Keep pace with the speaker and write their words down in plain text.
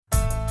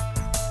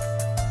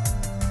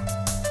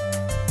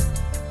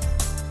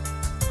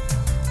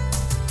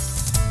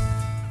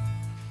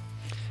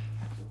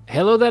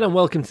Hello there and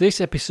welcome to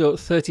this episode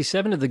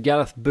 37 of the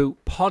Gareth Boot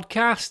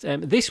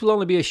podcast. This will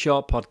only be a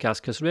short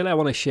podcast because really I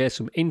want to share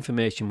some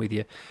information with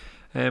you.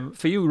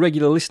 For you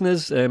regular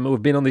listeners who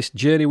have been on this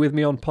journey with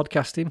me on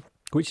podcasting,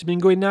 which has been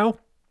going now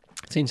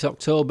since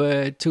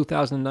October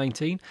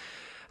 2019.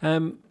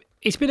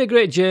 It's been a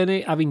great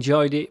journey, I've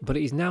enjoyed it, but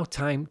it is now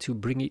time to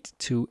bring it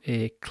to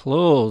a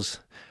close.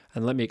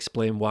 And let me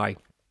explain why.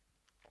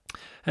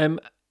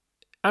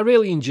 I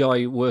really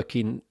enjoy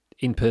working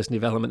in personal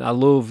development. I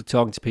love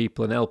talking to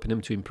people and helping them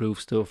to improve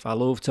stuff. I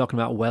love talking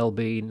about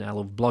well-being. I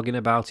love blogging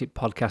about it,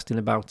 podcasting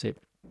about it,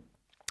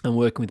 and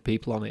working with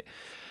people on it.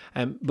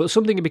 But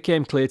something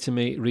became clear to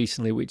me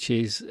recently, which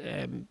is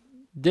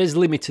there's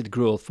limited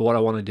growth for what I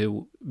want to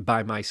do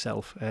by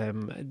myself.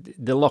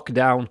 The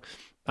lockdown,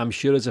 I'm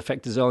sure, has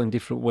affected us all in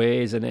different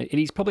ways, and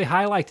it's probably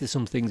highlighted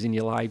some things in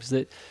your lives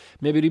that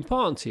maybe are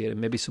important to you,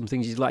 and maybe some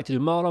things you'd like to do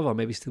more of, or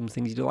maybe some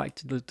things you'd like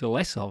to do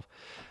less of.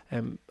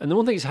 And the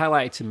one thing that's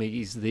highlighted to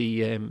me is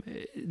the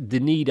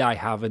need I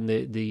have and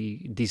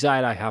the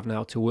desire I have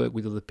now to work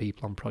with other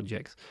people on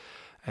projects.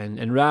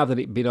 And rather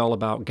than it being all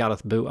about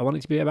Gareth Boot, I want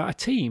it to be about a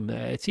team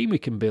we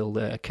can build,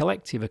 a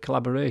collective, a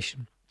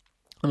collaboration.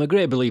 I'm a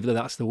great believer that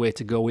that's the way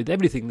to go with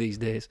everything these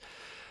days.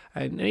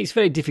 And it's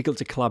very difficult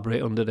to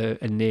collaborate under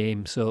a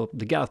name. So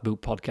the Gareth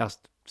Boot podcast,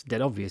 it's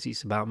dead obvious,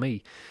 it's about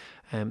me.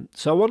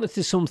 So I wanted to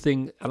do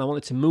something, and I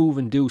wanted to move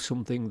and do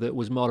something that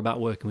was more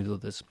about working with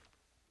others.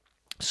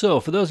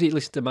 So, for those of you who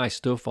listen to my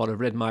stuff or have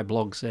read my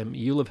blogs,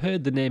 you'll have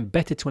heard the name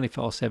Better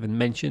 24/7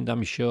 mentioned,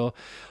 I'm sure,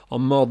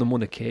 on more than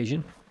one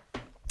occasion.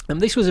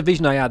 And this was a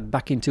vision I had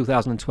back in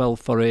 2012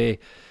 for a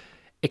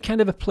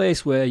kind of a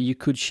place where you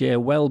could share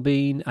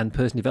well-being and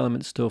personal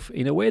development stuff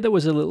in a way that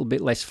was a little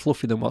bit less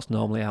fluffy than what's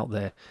normally out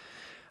there.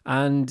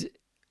 And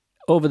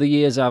over the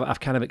years, I've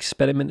kind of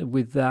experimented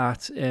with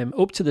that.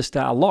 Up to the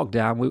start of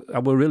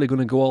lockdown, we're really going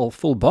to go all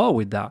full bore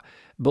with that.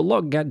 But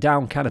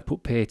lockdown kind of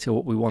put pay to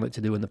what we wanted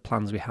to do and the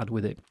plans we had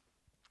with it.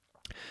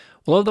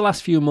 Well, over the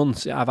last few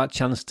months, I've had a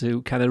chance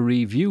to kind of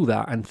review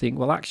that and think,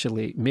 well,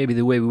 actually, maybe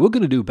the way we were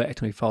going to do Better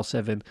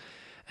 24/7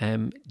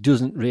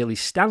 doesn't really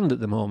stand at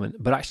the moment,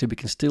 but actually we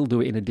can still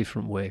do it in a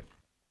different way.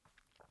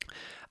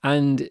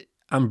 And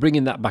I'm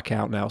bringing that back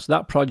out now. So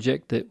that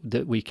project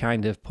that we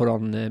kind of put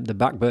on the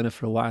back burner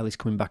for a while is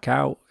coming back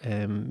out.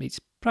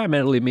 It's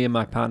primarily me and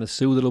my partner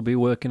Sue that'll be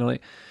working on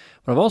it.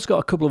 But I've also got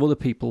a couple of other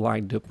people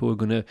lined up who are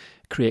going to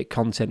create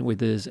content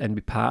with us and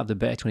be part of the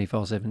Better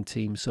 24/7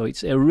 team. So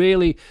it's a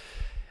really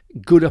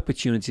good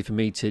opportunity for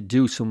me to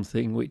do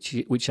something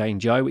which I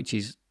enjoy, which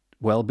is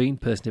well-being,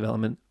 personal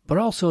development, but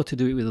also to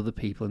do it with other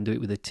people and do it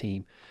with a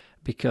team.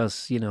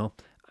 Because,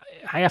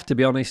 I have to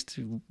be honest,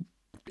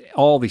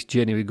 all this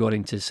journey we've got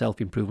into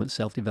self-improvement,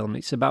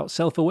 self-development, it's about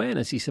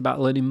self-awareness. It's about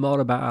learning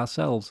more about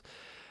ourselves.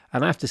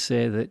 And I have to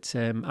say that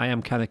I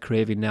am kind of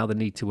craving now the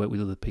need to work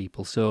with other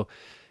people. So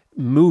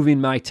moving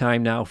my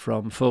time now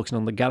from focusing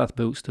on the Gareth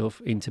Boot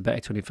stuff into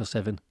Better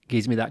 24/7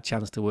 gives me that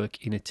chance to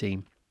work in a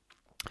team.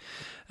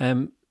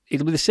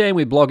 It'll be the same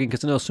with blogging,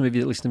 because I know some of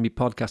you that listen to my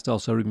podcast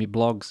also read my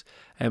blogs.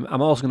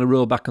 I'm also going to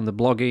roll back on the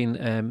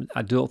blogging.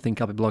 I don't think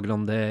I'll be blogging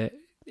on there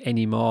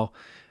anymore.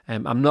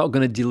 I'm not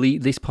going to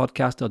delete this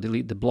podcast or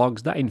delete the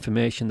blogs. That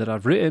information that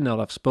I've written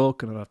or I've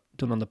spoken or I've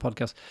done on the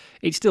podcast,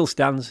 it still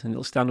stands, and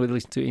it'll stand whether you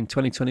listen to it in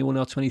 2021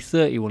 or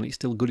 2031. It's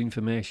still good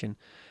information.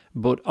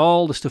 But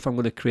all the stuff I'm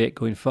going to create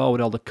going forward,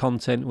 all the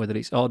content, whether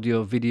it's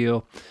audio,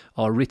 video,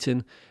 or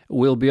written,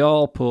 will be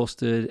all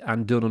posted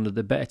and done under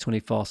the Better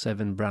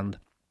 24/7 brand.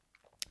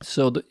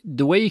 So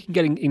the way you can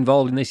get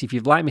involved in this, if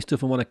you've liked my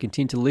stuff and want to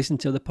continue to listen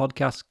to the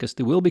podcast, because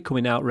they will be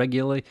coming out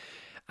regularly,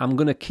 I'm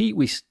going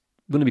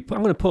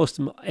to post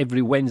them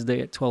every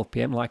Wednesday at 12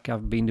 p.m. like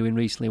I've been doing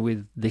recently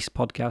with this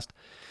podcast.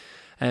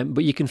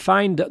 But you can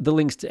find the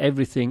links to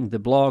everything, the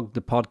blog,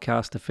 the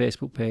podcast, the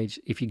Facebook page,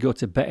 if you go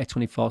to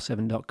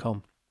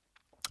better247.com.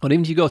 Or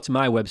even if you go to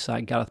my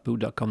website,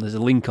 garethboot.com, there's a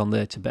link on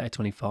there to Better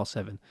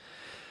 24/7.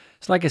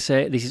 So like I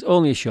say, this is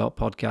only a short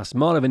podcast,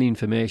 more of an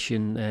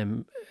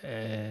information,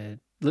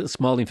 little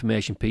small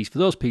information piece for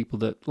those people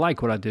that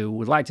like what I do,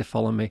 would like to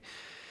follow me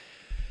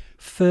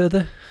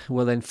further.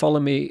 Well, then follow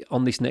me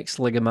on this next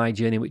leg of my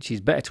journey, which is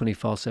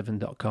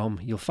better247.com.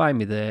 You'll find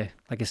me there.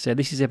 Like I said,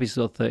 this is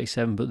episode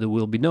 37, but there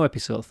will be no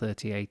episode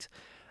 38.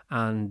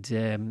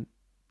 And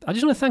I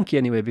just want to thank you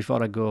anyway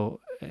before I go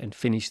and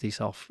finish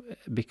this off,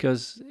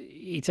 because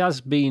it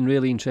has been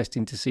really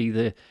interesting to see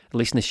the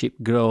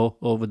listenership grow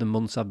over the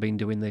months I've been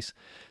doing this.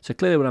 So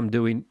clearly what I'm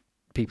doing,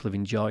 people have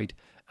enjoyed,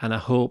 and I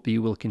hope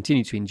you will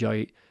continue to enjoy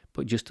it,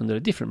 but just under a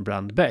different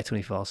brand, Better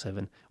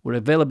 24/7. We're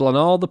available on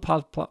all the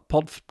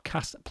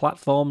podcast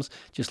platforms,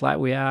 just like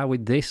we are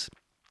with this.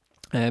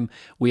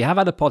 We have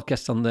had a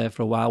podcast on there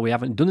for a while. We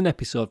haven't done an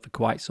episode for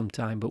quite some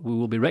time, but we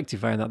will be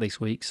rectifying that this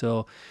week.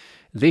 So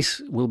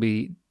this will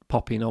be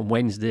popping on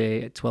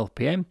Wednesday at 12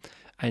 p.m.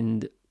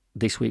 and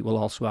this week we'll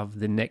also have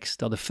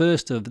the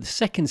first of the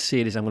second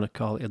series, I'm going to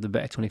call it, of the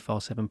Better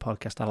 24/7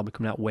 podcast. That'll be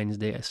coming out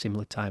Wednesday at a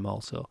similar time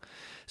also.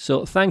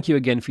 So thank you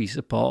again for your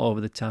support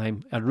over the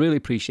time. I'd really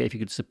appreciate if you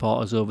could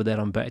support us over there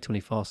on Better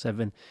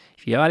 24/7.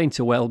 If you're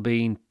into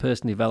well-being,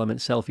 personal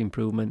development,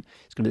 self-improvement,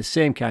 it's going to be the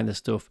same kind of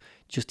stuff.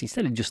 Just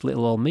instead of just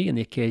little old me and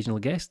the occasional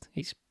guest,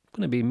 it's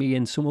going to be me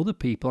and some other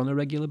people on a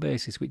regular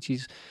basis, which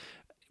is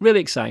really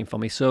exciting for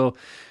me. So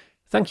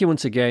thank you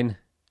once again.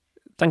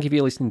 Thank you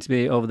for listening to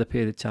me over the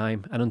period of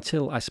time. And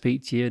until I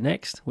speak to you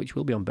next, which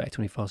will be on Better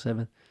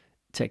 24/7,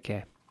 take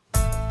care.